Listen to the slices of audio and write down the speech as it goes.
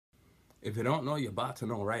If you don't know, you're about to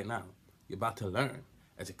know right now. You're about to learn.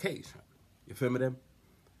 Education. You feel me then?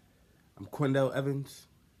 I'm Quindell Evans.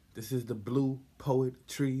 This is the Blue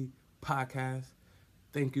Poetry Podcast.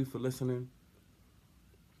 Thank you for listening.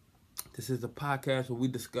 This is the podcast where we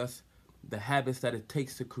discuss the habits that it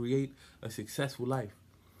takes to create a successful life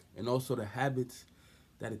and also the habits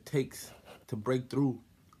that it takes to break through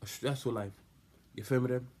a stressful life. You feel me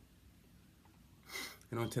then?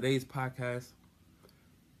 And on today's podcast,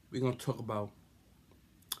 we're going to talk about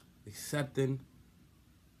accepting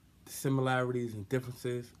the similarities and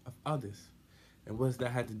differences of others. And what does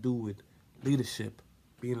that have to do with leadership,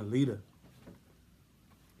 being a leader?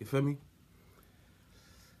 You feel me?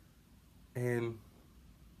 And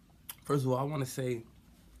first of all, I want to say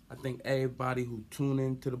I think everybody who tuned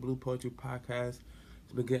in to the Blue Poetry Podcast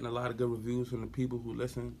has been getting a lot of good reviews from the people who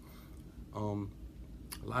listen. A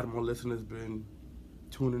lot of more listeners been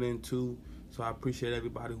tuning in too. So I appreciate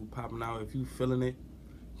everybody who popping out. If you feeling it,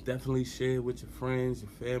 definitely share it with your friends,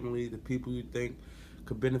 your family, the people you think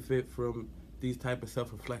could benefit from these type of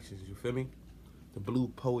self-reflections. You feel me? The Blue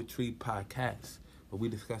Poetry Podcast, where we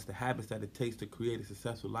discuss the habits that it takes to create a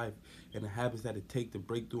successful life and the habits that it takes to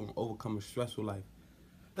break through and overcome a stressful life.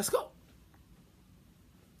 Let's go.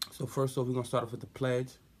 So first off, we're going to start off with the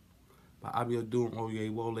pledge by Abiodun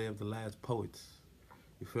Oyewole of the Last Poets.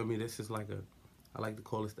 You feel me? This is I like to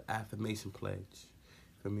call this the affirmation pledge.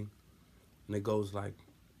 You feel me? And it goes like,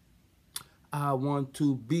 I want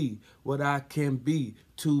to be what I can be,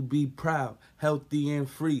 to be proud, healthy and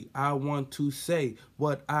free. I want to say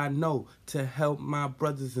what I know to help my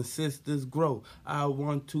brothers and sisters grow. I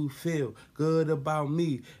want to feel good about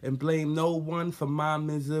me and blame no one for my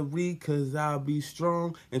misery, 'cause I'll be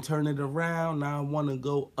strong and turn it around. I want to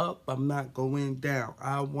go up, I'm not going down.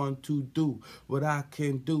 I want to do what I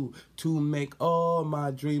can do to make all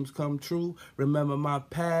my dreams come true. Remember my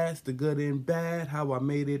past, the good and bad, how I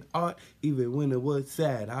made it art even when it was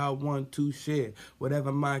sad. I want to share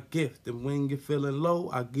whatever my gift, and when you're feeling low,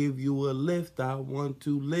 I give you a lift. I want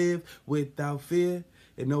to live without fear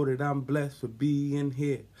and know that I'm blessed for being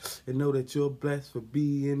here, and know that you're blessed for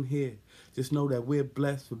being here. Just know that we're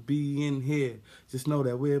blessed for being here. Just know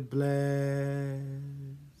that we're blessed.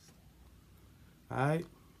 Alright?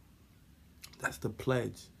 That's the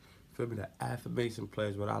pledge. Feel me? The affirmation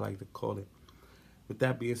pledge, what I like to call it. With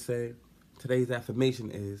that being said, today's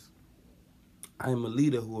affirmation is, I am a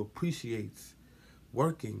leader who appreciates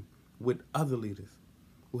working with other leaders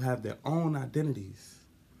who have their own identities.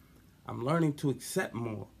 I'm learning to accept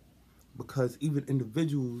more because even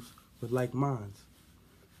individuals with like minds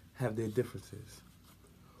have their differences.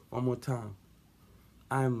 One more time.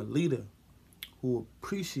 I am a leader who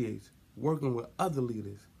appreciates working with other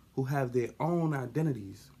leaders who have their own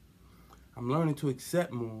identities. I'm learning to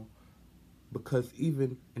accept more because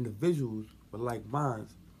even individuals with like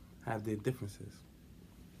minds have their differences.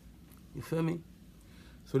 You feel me?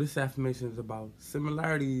 So this affirmation is about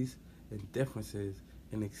similarities and differences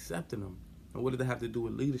and accepting them. And what does that have to do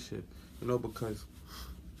with leadership? Because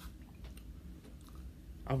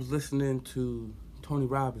I was listening to Tony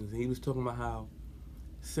Robbins, and he was talking about how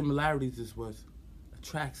similarities is what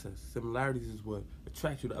attracts us. Similarities is what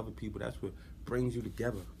attracts you to other people. That's what brings you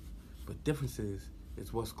together. But differences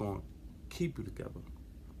is what's going to keep you together.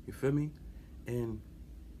 You feel me? And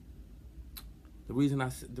the reason I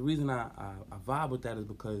vibe with that is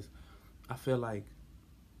because I feel like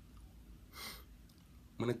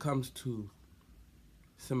when it comes to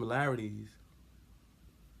similarities,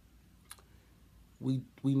 we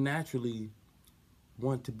naturally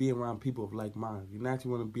want to be around people of like minds. We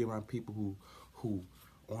naturally want to be around people who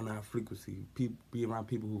on our frequency, be around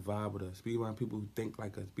people who vibe with us, be around people who think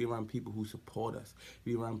like us, be around people who support us,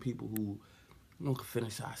 be around people who can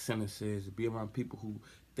finish our sentences, be around people who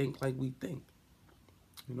think like we think.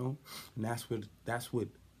 And that's what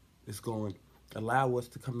is going to allow us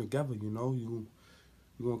to come together. You're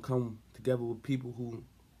gonna come together with people who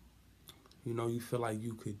you feel like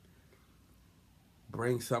you could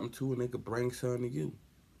bring something to, and they could bring something to you.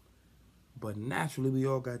 But naturally, we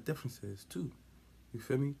all got differences too. You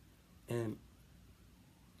feel me? And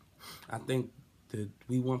I think that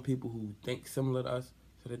we want people who think similar to us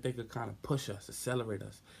so that they could kind of push us, accelerate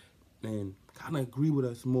us, and kind of agree with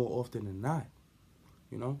us more often than not.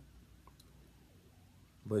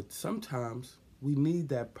 But sometimes we need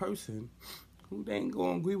that person who they ain't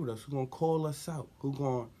gonna agree with us, who gonna call us out, who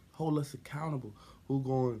gonna hold us accountable, who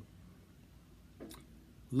gonna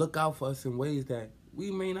look out for us in ways that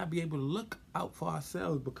we may not be able to look out for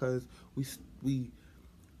ourselves because we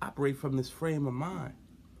operate from this frame of mind.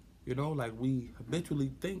 You know, like we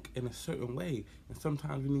habitually think in a certain way, and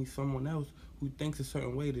sometimes we need someone else who thinks a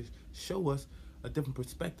certain way to show us a different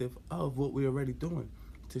perspective of what we're already doing,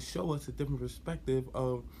 to show us a different perspective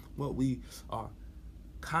of what we are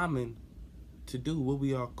common to do, what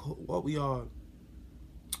we are,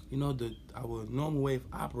 our normal way of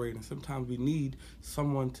operating. Sometimes we need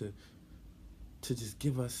someone to just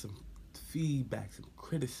give us some feedback, some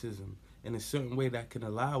criticism in a certain way that can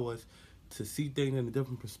allow us to see things in a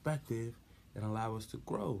different perspective and allow us to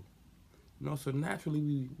grow. So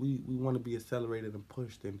naturally we want to be accelerated and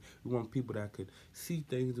pushed, and we want people that could see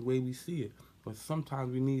things the way we see it. But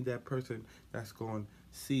sometimes we need that person that's going to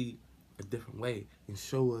see a different way and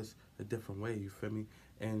show us a different way, you feel me?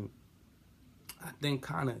 And I think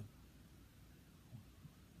kind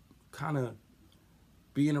of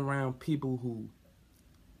being around people who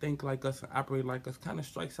think like us and operate like us kind of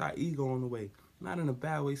strikes our ego in a way. Not in a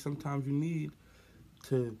bad way. Sometimes you need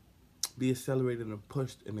to be accelerated and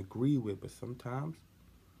pushed and agree with, but sometimes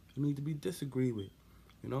you need to be disagreed with.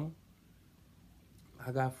 You know,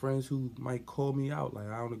 I got friends who might call me out like,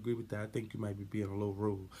 I don't agree with that. I think you might be being a little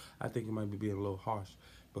rude. I think you might be being a little harsh,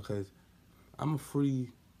 because I'm a free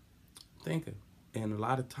thinker, and a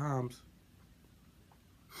lot of times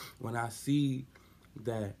when I see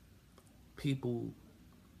that people,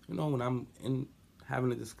 when I'm in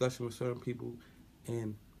having a discussion with certain people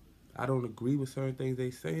and I don't agree with certain things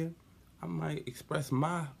they saying, I might express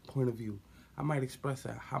my point of view. I might express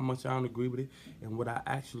how much I don't agree with it and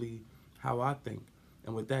how I think.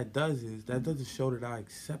 And what that does is, that doesn't show that I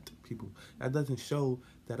accept people. That doesn't show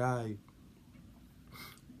that I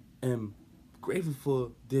am grateful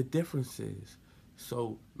for their differences.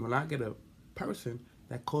 So when I get a person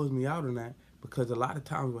that calls me out on that, because a lot of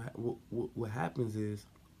times what happens is,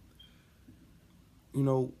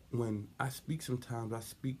 when I speak, sometimes I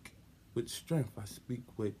speak with strength. I speak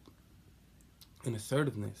with an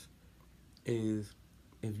assertiveness. Is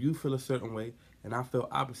if you feel a certain way and I feel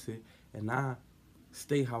opposite, and I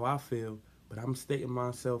state how I feel, but I'm stating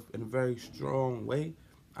myself in a very strong way,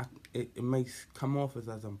 it may come off as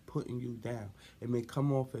I'm putting you down. It may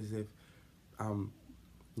come off as if I'm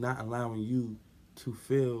not allowing you to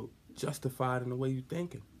feel justified in the way you're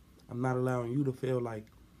thinking. I'm not allowing you to feel like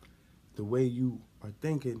the way you are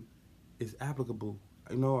thinking is applicable.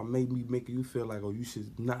 I may be making you feel like, oh, you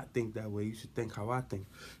should not think that way. You should think how I think.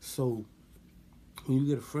 So when you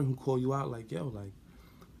get a friend who call you out like, yo, like,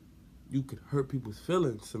 you could hurt people's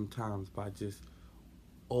feelings sometimes by just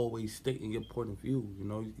always stating your point of view.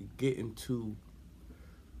 You could get into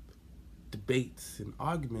debates and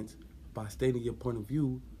arguments by stating your point of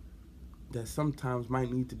view that sometimes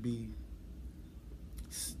might need to be,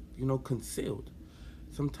 concealed.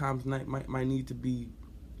 Sometimes might need to be,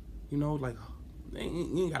 like,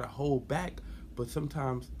 you ain't gotta hold back, but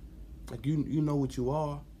sometimes, like, you know what you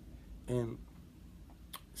are, and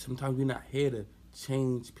sometimes we're not here to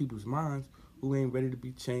change people's minds who ain't ready to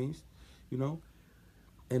be changed, you know.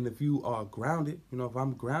 And if you are grounded, if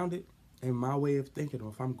I'm grounded in my way of thinking, or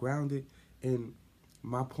if I'm grounded in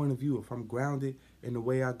my point of view, if I'm grounded in the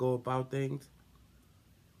way I go about things,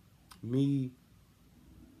 me,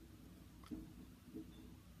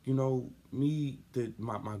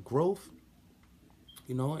 my growth,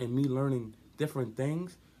 and me learning different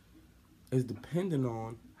things is dependent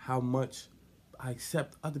on how much I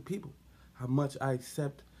accept other people, how much I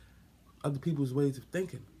accept other people's ways of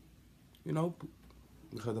thinking, you know,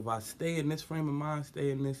 because if I stay in this frame of mind,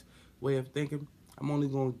 stay in this way of thinking, I'm only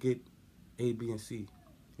going to get A, B, and C.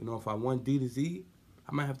 If I want D to Z,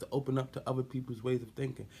 I might have to open up to other people's ways of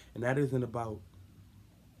thinking. And that isn't about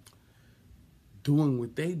doing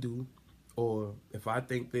what they do, or if I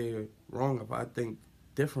think they're wrong, if I think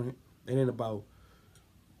different, it ain't about,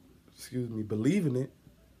 believing it,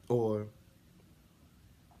 or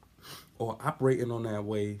operating on that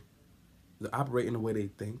way, operating the way they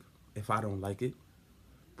think, if I don't like it.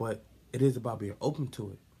 But it is about being open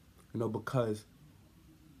to it, because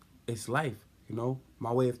it's life,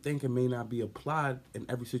 My way of thinking may not be applied in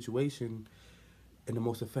every situation in the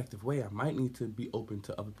most effective way. I might need to be open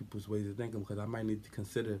to other people's ways of thinking, because I might need to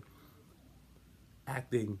consider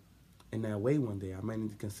acting in that way one day. I might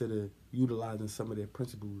need to consider utilizing some of their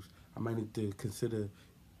principles. I might need to consider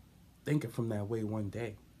thinking from that way one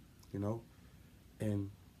day, And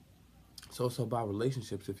it's also about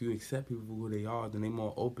relationships. If you accept people for who they are, then they're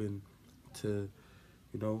more open to,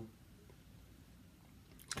 to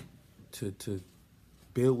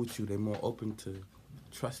build with you. They're more open to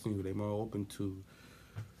trusting you. They're more open to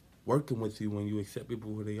working with you when you accept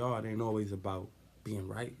people who they are. It ain't always about being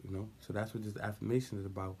right, So that's what this affirmation is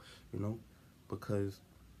about, Because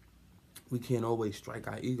we can't always strike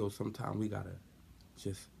our ego. Sometimes we gotta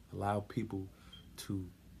just allow people to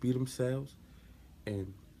be themselves,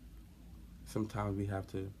 and sometimes we have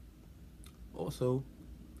to also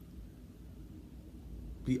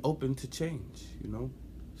be open to change.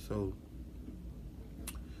 So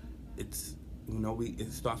it's we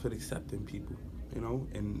it starts with accepting people.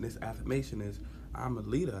 And this affirmation is, I'm a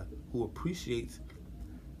leader who appreciates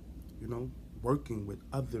working with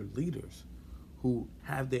other leaders who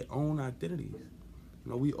have their own identities.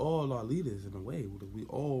 We all are leaders in a way. We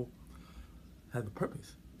all have a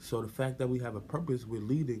purpose. So the fact that we have a purpose, we're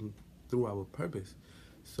leading through our purpose.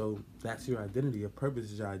 So that's your identity. Your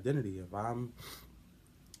purpose is your identity. If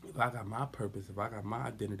I got my purpose, if I got my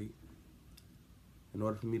identity, in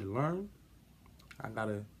order for me to learn, I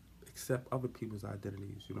gotta accept other people's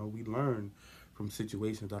identities. We learn from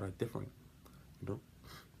situations that are different. You know,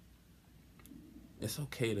 it's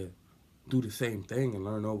okay to do the same thing and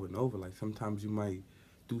learn over and over. Like sometimes you might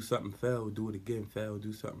do something, fail, do it again, fail,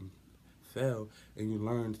 do something, fail, and you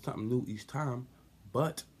learn something new each time.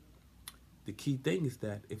 But the key thing is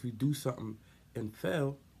that if you do something and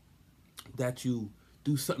fail, that you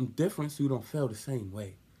do something different so you don't fail the same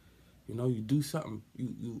way. You do something,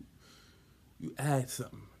 you add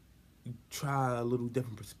something, you try a little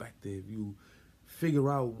different perspective, you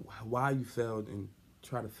figure out why you failed and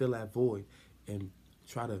try to fill that void and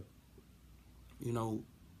try to,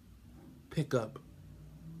 pick up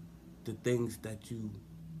the things that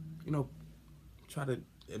try to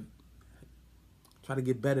try to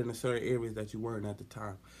get better in the certain areas that you weren't at the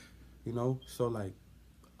time. So like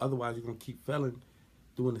otherwise you're gonna keep failing,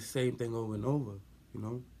 doing the same thing over and over.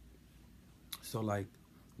 So like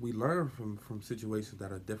we learn from situations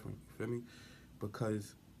that are different. You feel me?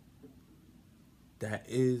 Because that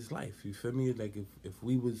is life. You feel me? Like if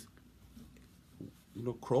we was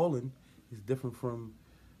crawling is different from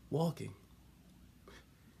walking.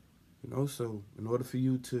 So in order for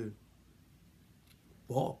you to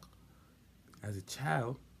walk as a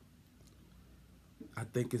child, I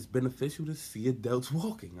think it's beneficial to see adults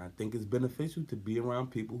walking. I think it's beneficial to be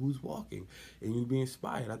around people who's walking and you be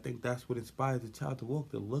inspired. I think that's what inspires a child to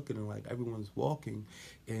walk. They're looking and like everyone's walking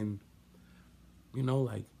and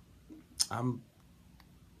like I'm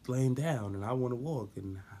laying down and I want to walk,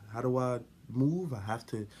 and how do I move? How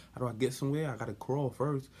do I get somewhere? I gotta crawl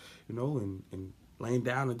first, and laying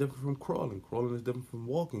down is different from crawling. Crawling is different from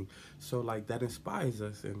walking. So like that inspires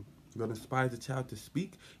us, and what inspires the child to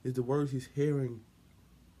speak is the words he's hearing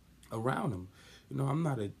around him. I'm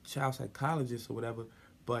not a child psychologist or whatever,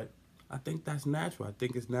 but I think that's natural. I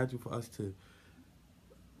think it's natural for us to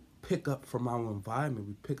pick up from our environment.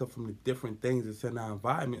 We pick up from the different things that's in our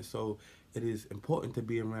environment. So it is important to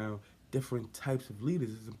be around different types of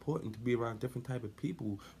leaders. It's important to be around different type of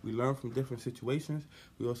people. We learn from different situations.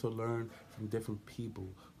 We also learn from different people.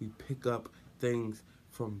 We pick up things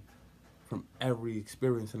from every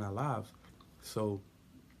experience in our lives. So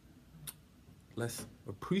let's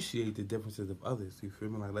appreciate the differences of others. You feel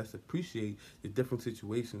me? Like let's appreciate the different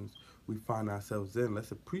situations we find ourselves in.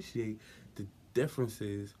 Let's appreciate the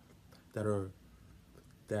differences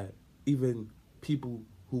that even people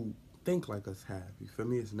who think like us have. You feel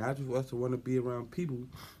me? It's natural for us to want to be around people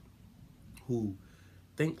who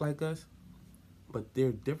think like us, but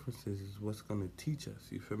their differences is what's gonna teach us.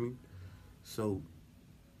 You feel me? So,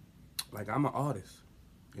 like I'm an artist,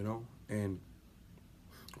 and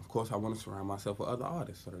of course I want to surround myself with other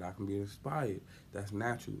artists so that I can be inspired. That's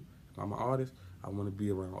natural. If I'm an artist, I want to be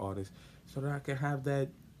around artists so that I can have that,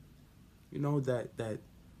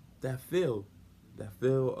 that feel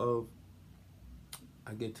of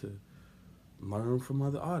I get to learn from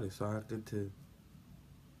other artists. So I get to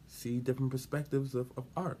see different perspectives of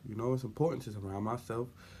art. It's important to surround myself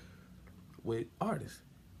with artists,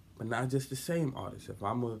 but not just the same artists. If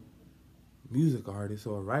I'm a music artist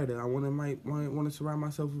or a writer, I might want to surround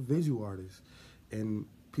myself with visual artists and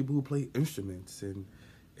people who play instruments and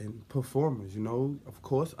performers. Of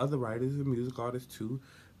course, other writers and music artists too,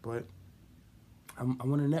 but I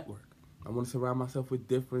want to network. I want to surround myself with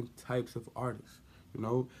different types of artists,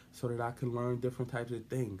 so that I can learn different types of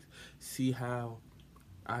things, see how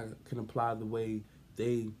I can apply the way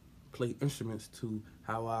they play instruments to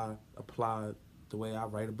how I apply the way I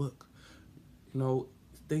write a book.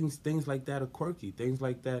 Things like that are quirky. Things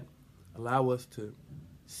like that allow us to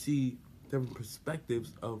see different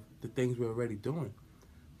perspectives of the things we're already doing.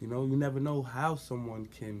 You never know how someone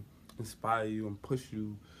can inspire you and push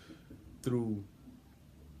you through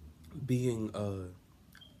being a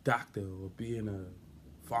doctor or being a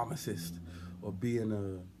pharmacist or being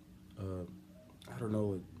a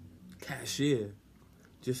cashier.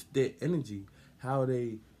 Just their energy, how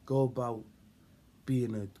they go about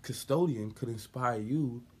being a custodian could inspire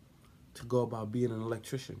you to go about being an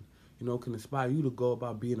electrician. You know, can inspire you to go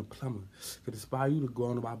about being a plumber. Can inspire you to go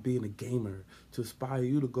on about being a gamer. To inspire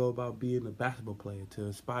you to go about being a basketball player. To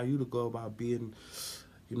inspire you to go about being,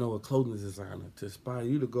 you know, a clothing designer. To inspire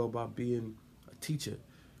you to go about being a teacher.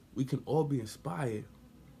 We can all be inspired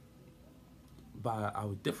by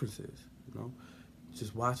our differences. You know,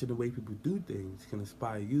 just watching the way people do things can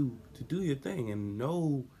inspire you to do your thing. And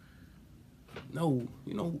no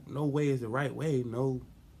way is the right way. No,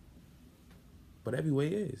 but every way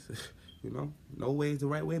is. You know, no way is the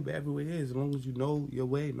right way, but every way is. As long as you know your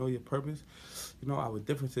way, know your purpose, you know, our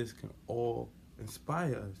differences can all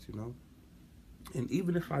inspire us, you know. And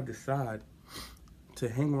even if I decide to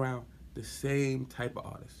hang around the same type of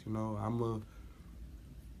artist, you know, I'm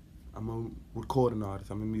a recording artist,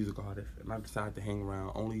 I'm a music artist, and I decide to hang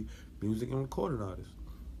around only music and recording artists.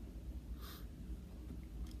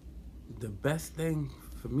 The best thing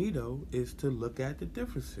for me though is to look at the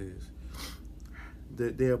differences,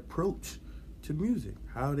 their approach to music,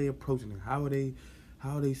 how are they approaching it, how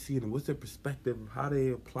are they seeing it, what's their perspective of how they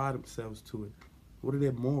apply themselves to it, what are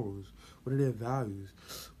their morals, what are their values,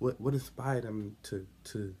 what inspired them to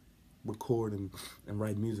record and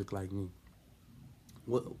write music like me,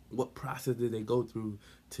 what process did they go through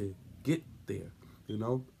to get there, you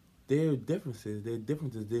know, their differences,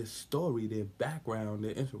 their story, their background,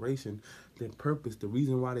 their inspiration, their purpose, the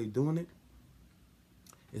reason why they doing it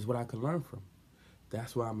is what I can learn from.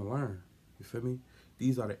 That's what I'm gonna learn. You feel me?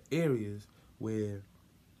 These are the areas where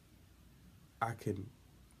I can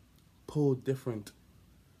pull different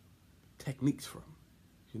techniques from.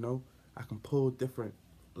 You know, I can pull different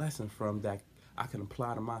lessons from that I can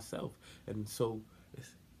apply to myself. And so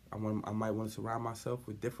I might want to surround myself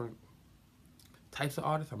with different types of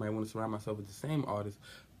artists. I might want to surround myself with the same artists.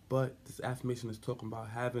 But this affirmation is talking about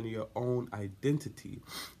having your own identity.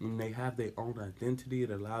 When they have their own identity,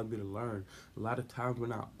 it allows you to learn. A lot of times we're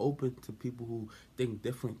not open to people who think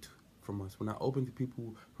different from us. We're not open to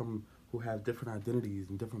people from who have different identities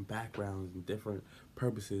and different backgrounds and different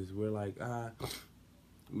purposes. We're like, I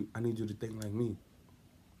need you to think like me.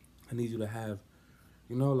 I need you to have,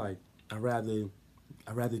 you know, like I rather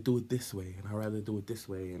do it this way and I rather do it this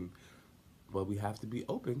way. And but we have to be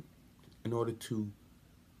open in order to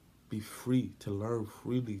be free, to learn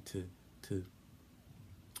freely, to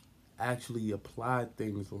actually apply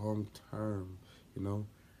things long term, you know.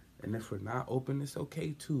 And if we're not open, it's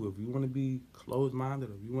okay too. If you want to be closed minded,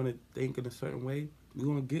 if you want to think in a certain way, you're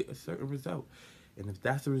gonna get a certain result. And if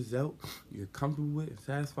that's the result you're comfortable with and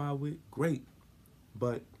satisfied with, great.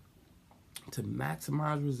 But to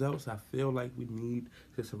maximize results, I feel like we need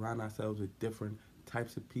to surround ourselves with different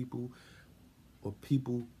types of people or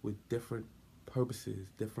people with different purposes,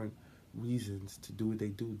 different reasons to do what they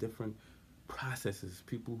do, different processes,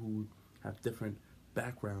 people who have different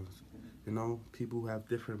backgrounds, you know, people who have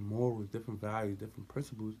different morals, different values, different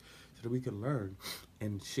principles, so that we can learn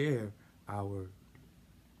and share our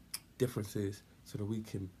differences so that we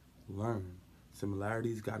can learn.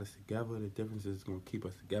 Similarities got us together, the differences is going to keep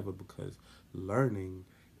us together because learning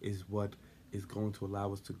is what is going to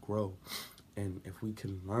allow us to grow. And if we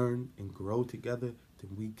can learn and grow together,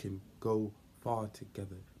 then we can go far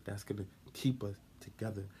together. That's going to keep us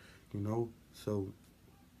together, you know? So,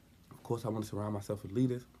 of course, I want to surround myself with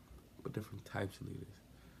leaders, but different types of leaders.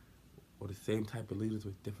 Or the same type of leaders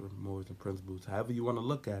with different morals and principles. However you want to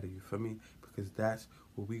look at it, you feel me? Because that's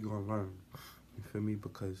what we going to learn. You feel me?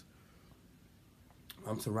 Because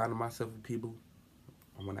I'm surrounding myself with people.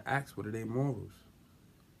 I'm going to ask, what are their morals?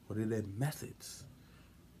 What are their methods?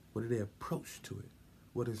 What is their approach to it?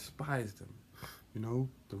 What inspires them? You know,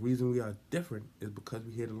 the reason we are different is because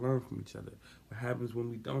we're here to learn from each other. What happens when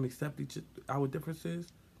we don't accept our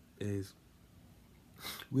differences is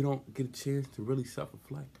we don't get a chance to really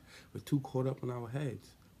self-reflect. We're too caught up in our heads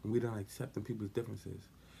when we don't accept people's differences.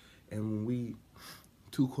 And when we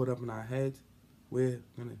too caught up in our heads, we're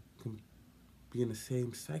going to be in the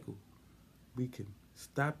same cycle. We can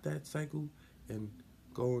stop that cycle and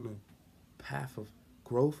go on a path of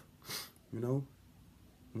growth, you know,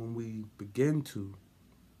 when we begin to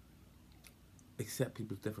accept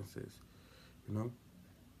people's differences, you know.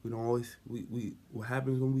 We don't always, we what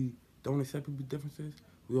happens when we don't accept people's differences,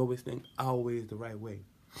 we always think our way is the right way.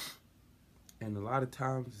 And a lot of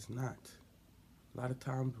times it's not. A lot of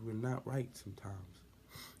times we're not right sometimes,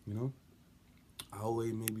 you know. Our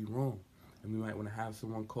way may be wrong. And we might want to have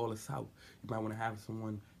someone call us out. You might want to have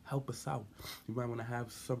someone help us out. You might want to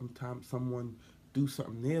have sometimes someone do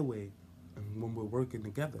something their way and when we're working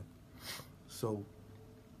together. So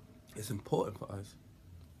it's important for us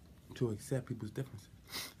to accept people's differences.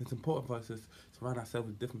 It's important for us to surround ourselves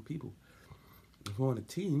with different people. If we're on a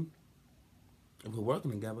team, if we're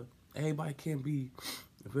working together, everybody can't be,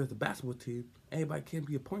 if it's a basketball team, everybody can't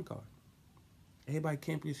be a point guard. Everybody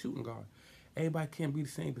can't be a shooting guard. Everybody can't be the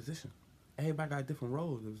same position. Everybody got different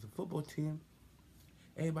roles. If it's a football team,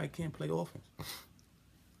 everybody can't play offense.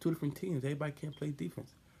 Two different teams, everybody can't play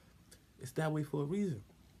defense. It's that way for a reason.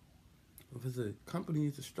 If it's a company,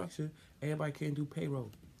 it's a structure, everybody can't do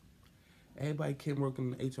payroll. Everybody can't work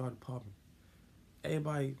in the HR department.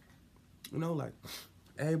 Everybody,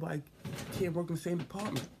 everybody can't work in the same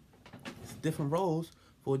department. It's different roles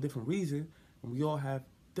for a different reason, and we all have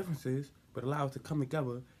differences, but allow us to come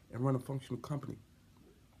together and run a functional company.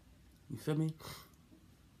 You feel me?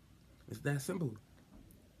 It's that simple.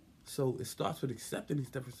 So it starts with accepting these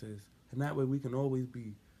differences, and that way we can always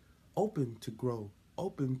be open to grow,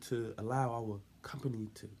 open to allow our company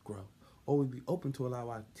to grow, always be open to allow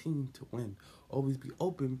our team to win, always be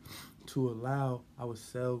open to allow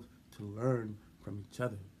ourselves to learn from each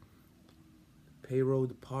other. The payroll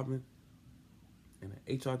department and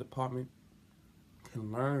the HR department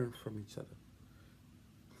can learn from each other.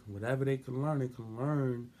 Whatever they can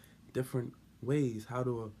learn different ways how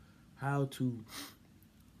to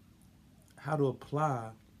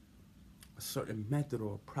apply a certain method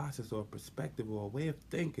or a process or a perspective or a way of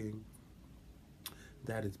thinking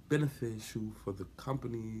that is beneficial for the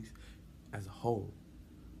companies as a whole.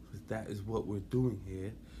 Because that is what we're doing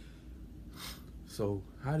here. So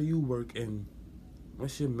how do you work, and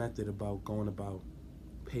what's your method about going about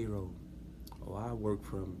payroll? Oh, I work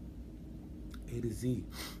from A to Z.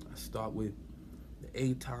 I start with the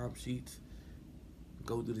A time sheets,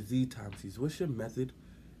 go to the Z time sheets. What's your method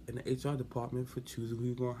in the HR department for choosing who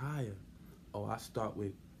you're going to hire? Oh, I start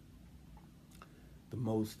with the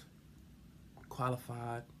most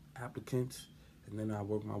qualified applicants, and then I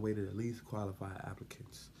work my way to the least qualified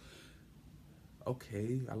applicants.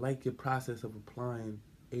 Okay, I like your process of applying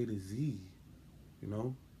A to Z,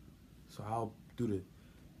 So I'll do the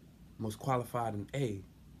most qualified in A,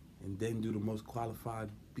 and then do the most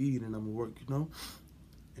qualified B, and then I'm going to work,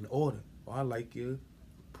 in order. Or I like your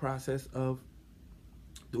process of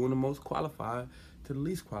doing the most qualified to the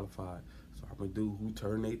least qualified. So I'm gonna do who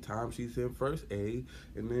turned their time sheets in first, A,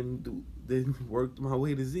 and then work my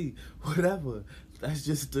way to Z. Whatever. That's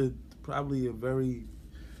just probably a very,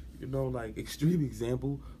 extreme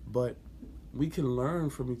example, but we can learn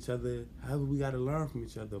from each other. However, we gotta learn from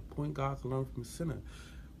each other. Point guard can learn from the center.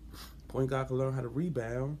 Point guard can learn how to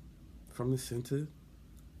rebound from the center.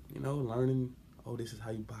 Learning, oh, this is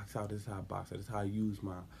how you box out. This is how I box out. This is how I use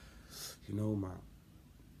my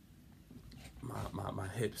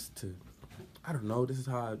hips to, I don't know. This is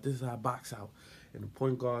how I box out. And the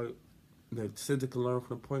point guard, the center can learn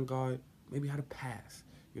from the point guard maybe how to pass.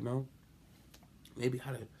 Maybe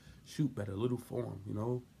how to shoot better, a little form.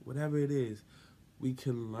 Whatever it is, we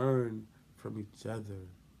can learn from each other.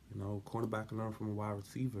 Cornerback can learn from a wide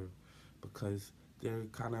receiver because they're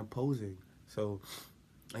kind of opposing. So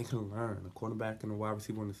they can learn. A cornerback and a wide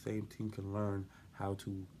receiver on the same team can learn how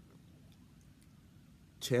to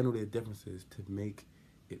channel their differences to make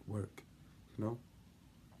it work,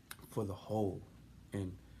 for the whole.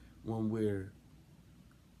 And when we're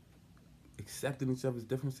accepting each other's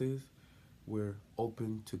differences, we're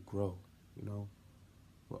open to grow,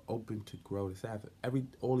 We're open to grow.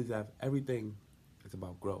 Everything is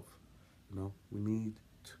about growth, We need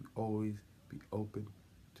to always be open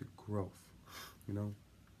to growth,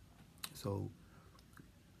 So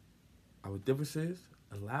our differences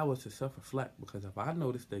allow us to self-reflect, because if I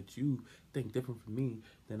notice that you think different from me,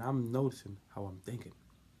 then I'm noticing how I'm thinking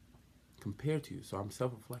compared to you. So I'm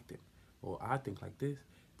self-reflecting. Well, I think like this,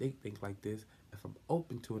 they think like this. If I'm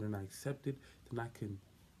open to it and I accept it, then I can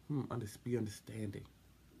be understanding.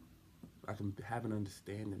 I can have an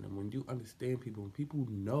understanding. And when you understand people, when people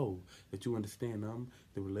know that you understand them,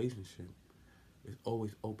 the relationship is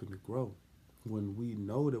always open to grow. When we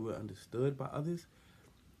know that we're understood by others,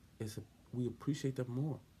 we appreciate them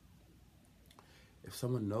more. If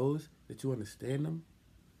someone knows that you understand them,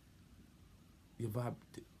 your vibe,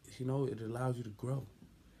 it allows you to grow.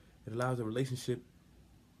 It allows a relationship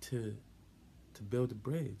to build a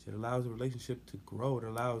bridge. It allows a relationship to grow. It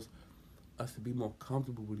allows us to be more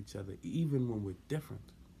comfortable with each other, even when we're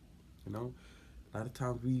different. A lot of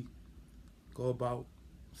times we go about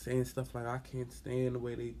saying stuff like, I can't stand the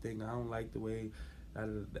way they think. I don't like the way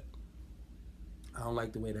that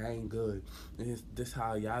ain't good. And this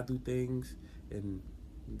how y'all do things, and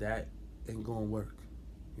that ain't gonna work.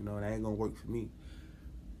 That ain't gonna work for me.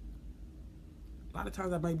 A lot of times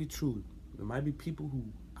that might be true. There might be people who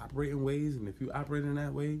operate in ways, and if you operate in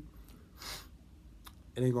that way,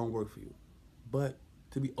 it ain't gonna work for you. But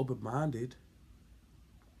to be open-minded,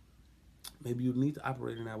 maybe you need to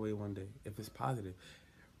operate in that way one day if it's positive.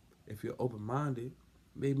 If you're open-minded,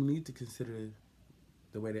 maybe you need to consider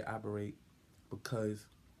the way they operate, because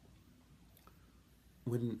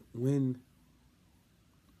when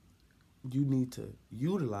you need to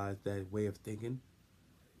utilize that way of thinking,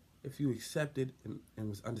 if you accepted and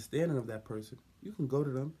was understanding of that person, you can go to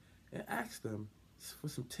them and ask them for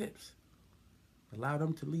some tips. Allow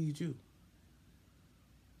them to lead you,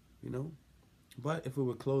 you know? But if we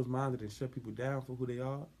were closed minded and shut people down for who they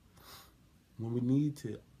are, when we need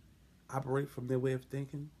to operate from their way of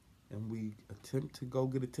thinking and we attempt to go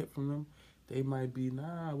get a tip from them, they might be,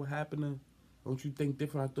 nah, what happened to, don't you think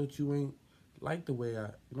different? I thought you ain't like the way I, you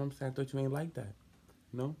know what I'm saying? I thought you ain't like that,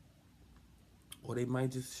 you know? Or they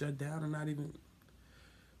might just shut down and not even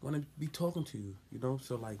want to be talking to you, you know?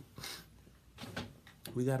 So, like,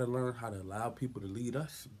 we got to learn how to allow people to lead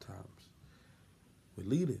us sometimes. We're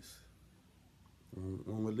leaders.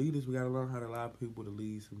 When we're leaders, we got to learn how to allow people to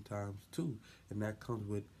lead sometimes too. And that comes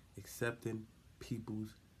with accepting people's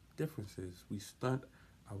differences. We stunt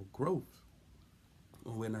our growth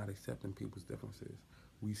when we're not accepting people's differences.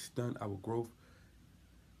 We stunt our growth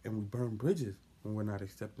and we burn bridges when we're not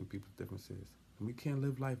accepting people's differences. And we can't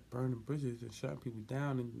live life burning bridges and shutting people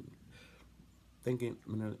down and thinking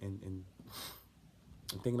and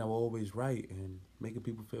thinking that we're always right and making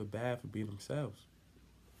people feel bad for being themselves.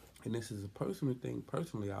 And this is a personal thing.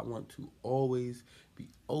 Personally, I want to always be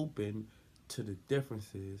open to the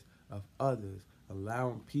differences of others,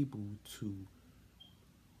 allowing people to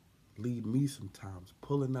lead me sometimes,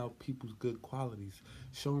 pulling out people's good qualities,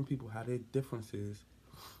 showing people how their differences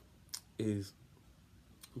is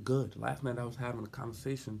good. Last night I was having a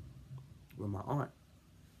conversation with my aunt,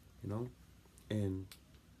 you know, and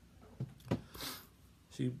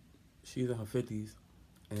she she's in her 50s,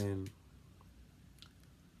 and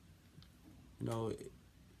you know,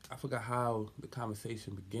 I forgot how the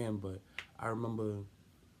conversation began, but I remember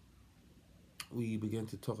we began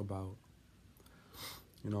to talk about,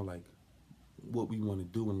 you know, like what we want to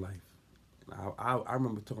do in life. I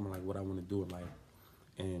remember talking about like what I want to do in life,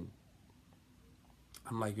 and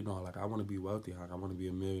I'm like, you know, like I want to be wealthy, like I want to be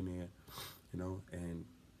a millionaire, you know, and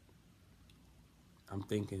I'm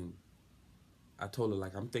thinking, I told her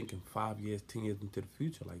like I'm thinking 5 years, 10 years into the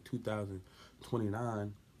future, like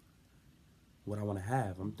 2029, what I want to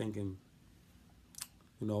have. I'm thinking,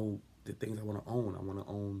 you know, the things I want to own. I want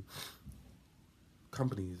to own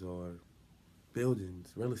companies or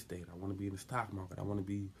buildings, real estate. I want to be in the stock market. I want to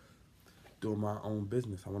be doing my own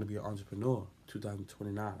business. I want to be an entrepreneur.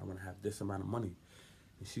 2029, I want to have this amount of money.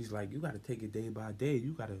 And she's like, you got to take it day by day.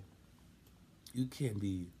 You can't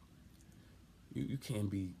be, you can't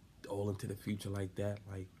be all into the future like that.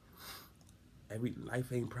 Like every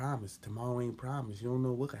life ain't promised. Tomorrow ain't promised. You don't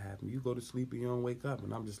know what could happen. You go to sleep and you don't wake up.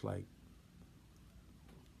 And I'm just like,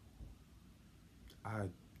 I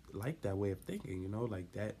like that way of thinking, you know,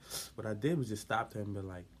 like that. What I did was just stop her and be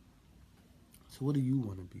like, so what do you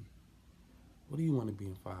want to be? What do you want to be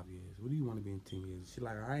in 5 years? What do you want to be in 10 years? She's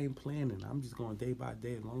like, I ain't planning. I'm just going day by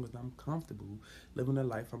day as long as I'm comfortable living the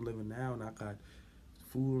life I'm living now and I got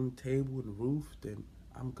food on the table and a roof, then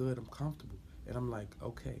I'm good, I'm comfortable. And I'm like,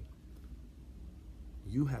 okay,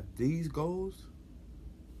 you have these goals,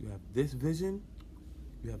 you have this vision,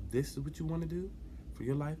 you have this is what you want to do for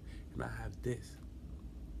your life, and I have this.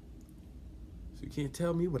 So you can't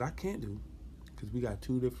tell me what I can't do because we got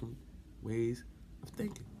two different ways of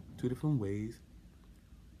thinking, two different ways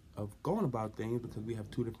of going about things because we have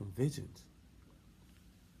two different visions.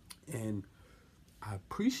 And I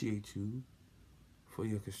appreciate you for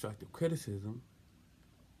your constructive criticism,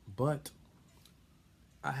 but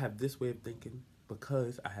I have this way of thinking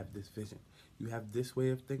because I have this vision. You have this way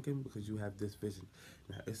of thinking because you have this vision.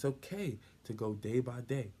 Now, it's okay to go day by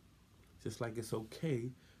day, just like it's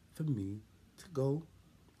okay for me to go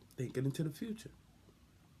thinking into the future.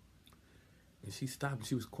 And she stopped and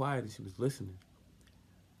she was quiet and she was listening.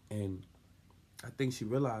 And I think she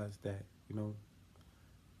realized that,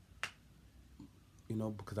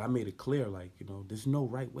 because I made it clear, like, there's no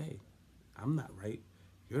right way. I'm not right.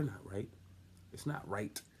 You're not right. It's not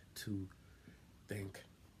right to think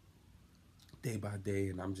day by day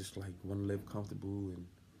and I'm just like want to live comfortable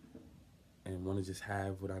and want to just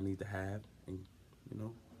have what I need to have and you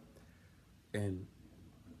know and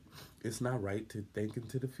it's not right to think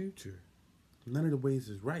into the future. None of the ways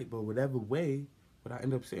is right, but whatever way, what I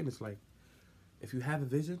end up saying is like, if you have a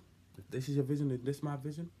vision, if this is your vision and this is my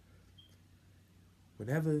vision,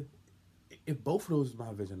 whatever, if both of those is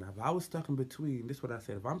my vision, now if I was stuck in between, this is what I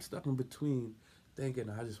said, if I'm stuck in between thinking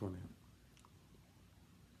I just want to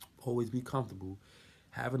always be comfortable,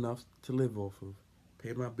 have enough to live off of,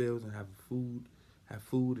 pay my bills and have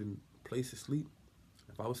food and a place to sleep.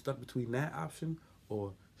 If I was stuck between that option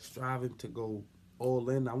or striving to go all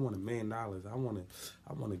in, I want $1 million. I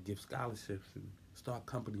want to give scholarships and start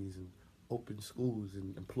companies and open schools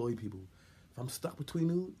and employ people. If I'm stuck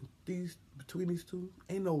between these two,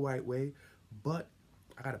 ain't no right way, but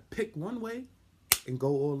I gotta pick one way and go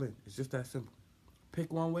all in. It's just that simple.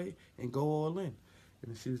 Pick one way and go all in.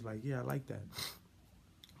 And she was like, yeah, I like that.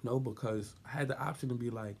 No, because I had the option to be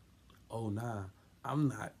like, oh, nah, I'm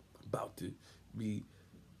not about to be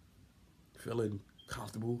feeling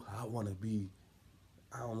comfortable. I don't want to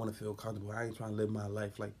feel comfortable. I ain't trying to live my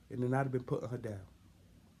life like, and then I'd have been putting her down,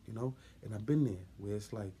 you know? And I've been there where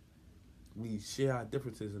it's like we share our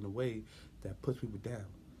differences in a way that puts people down.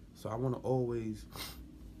 So I want to always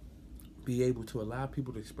be able to allow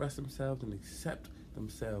people to express themselves and accept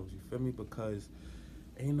themselves, you feel me? Because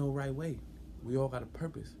ain't no right way. We all got a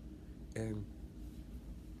purpose. And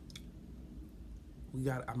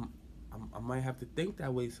I might have to think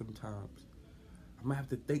that way sometimes. I might have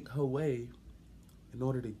to think her way in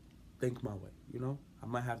order to think my way, you know? I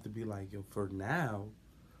might have to be like, yo, for now,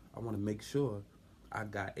 I want to make sure I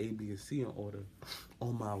got A, B, and C in order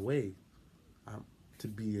on my way to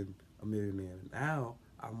being a millionaire. Now,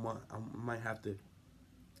 I might have to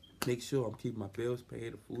make sure I'm keeping my bills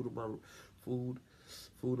paid, the food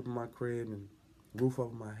in my crib, and roof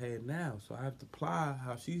over my head now. So I have to apply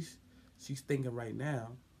how she's thinking right now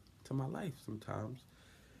to my life sometimes,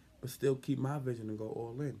 but still keep my vision and go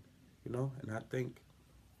all in, you know? And I think,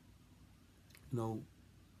 you know,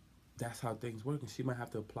 that's how things work. And she might have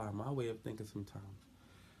to apply my way of thinking sometimes,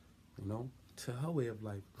 you know, to her way of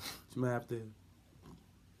life. She might have to,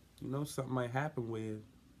 you know, something might happen where,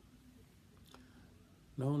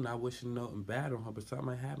 no, not wishing nothing bad on her, but something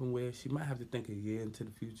might happen where she might have to think a year into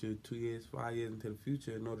the future, 2 years, 5 years into the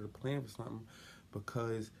future in order to plan for something,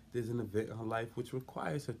 because there's an event in her life which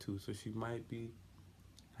requires her to. So she might be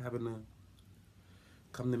having to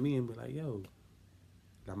come to me and be like, yo,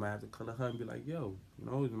 I might have to come to her and be like, yo, you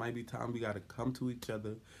know, it might be time we got to come to each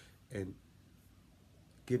other and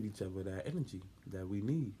give each other that energy that we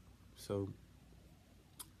need. So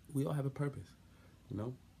we all have a purpose, you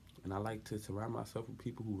know? And I like to surround myself with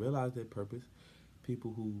people who realize their purpose,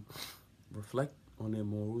 people who reflect on their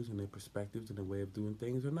morals and their perspectives and their way of doing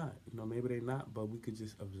things or not. You know, maybe they're not, but we could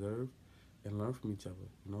just observe and learn from each other.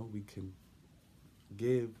 You know, we can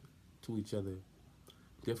give to each other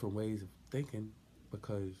different ways of thinking,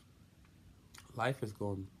 because life is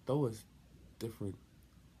going to throw us different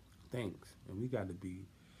things, and we got to be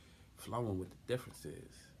flowing with the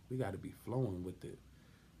differences. We got to be flowing with the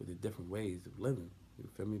different ways of living. You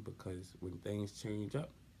feel me? Because when things change up,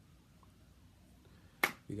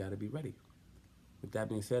 you got to be ready. With that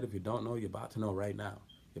being said, if you don't know, you're about to know right now.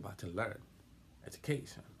 You're about to learn.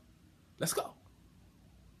 Education. Let's go.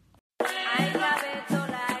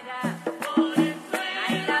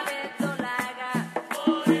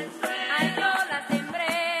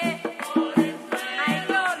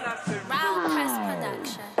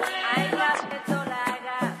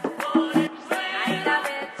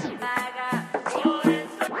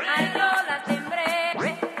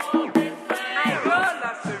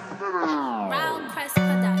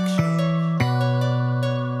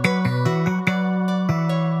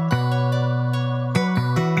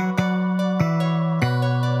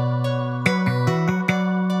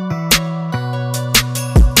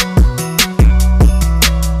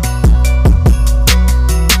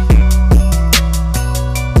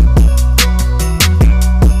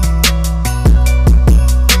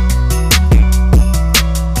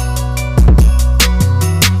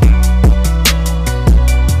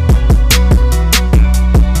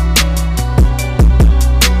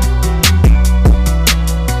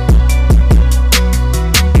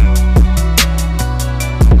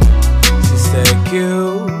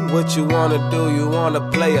 What you wanna do, you wanna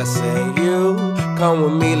play? I said, you come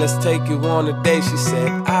with me, let's take you on a date. She said,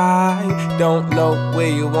 I don't know where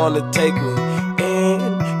you wanna take me,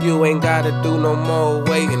 and you ain't gotta do no more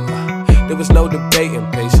waiting. There was no debating,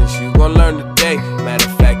 patience, you gon' learn today. Matter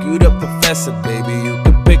of fact, you the professor, baby, you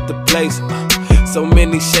can pick the place. So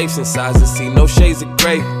many shapes and sizes, see no shades of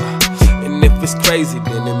gray. And if it's crazy,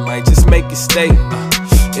 then it might just make you stay.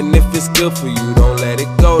 And if it's good for you, don't let it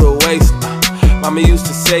go to waste. Mama used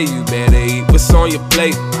to say you better eat what's on your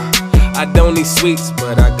plate. I don't eat sweets,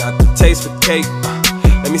 but I got the taste for cake.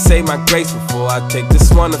 Let me say my grace before I take this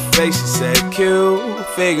one to face. She said, Q,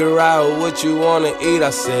 figure out what you wanna eat. I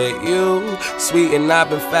said, you sweet and I've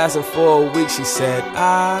been fasting for a week. She said,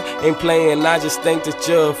 I ain't playing, I just think that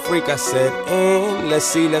you're a freak. I said, let's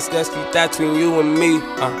see, let's keep that between you and me.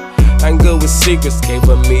 I'm good with secrets, came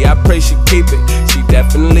for me, I pray she keep it. She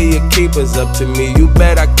definitely a keeper's up to me, you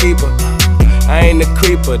bet I keep her. I ain't a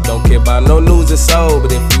creeper, don't care about no news it's old.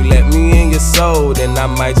 But if you let me in your soul, then I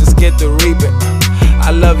might just get to reaping. I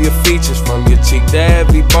love your features, from your cheek to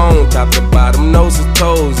every bone, top to bottom, nose to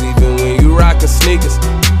toes. Even when you rockin' sneakers,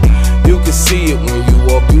 you can see it when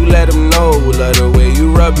you walk, you let them know. Love the way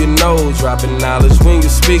you rub your nose, dropping knowledge when you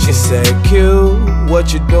speak. She said, Q,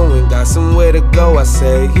 what you doing? Got somewhere to go. I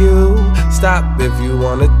said, you stop if you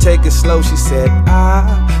wanna take it slow. She said,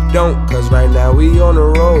 I don't, cause right now we on the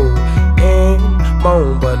road. And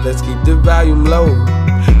moan, but let's keep the volume low.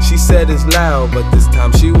 She said it's loud, but this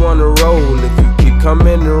time she wanna roll. If you keep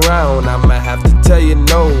coming around, I might have to tell you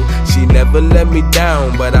no. She never let me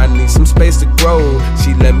down, but I need some space to grow.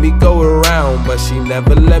 She let me go around, but she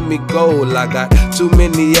never let me go. I got too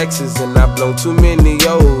many exes and I've blown too many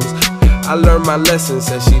O's. I learned my lesson,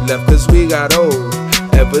 said she left cause we got old.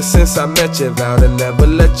 Ever since I met you, vowed to never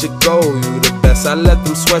let you go. You the best, I let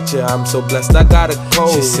them sweat you, I'm so blessed I got a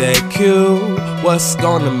cold. She said, Q, what's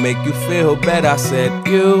gonna make you feel better? I said,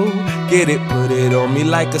 you get it, put it on me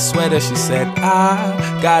like a sweater. She said,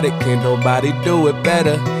 I got it, can't nobody do it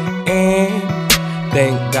better. And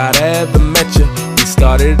thank God I ever met you. We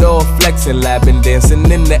started off flexing, labbing,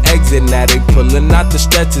 dancing in the exit. Now they pulling out the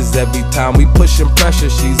stretches every time we pushing pressure.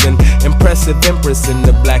 She's an impressive empress in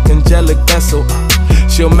the black angelic vessel.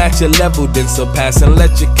 She'll match your level, then surpass and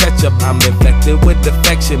let you catch up. I'm infected with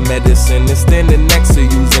affection, medicine is standing next to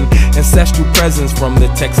using ancestral presence from the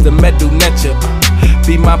text to medu nature.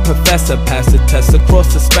 Be my professor, pass the test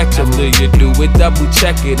across the spectrum. After you do it, double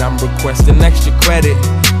check it, I'm requesting extra credit.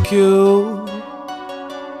 Q,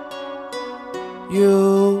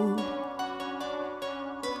 you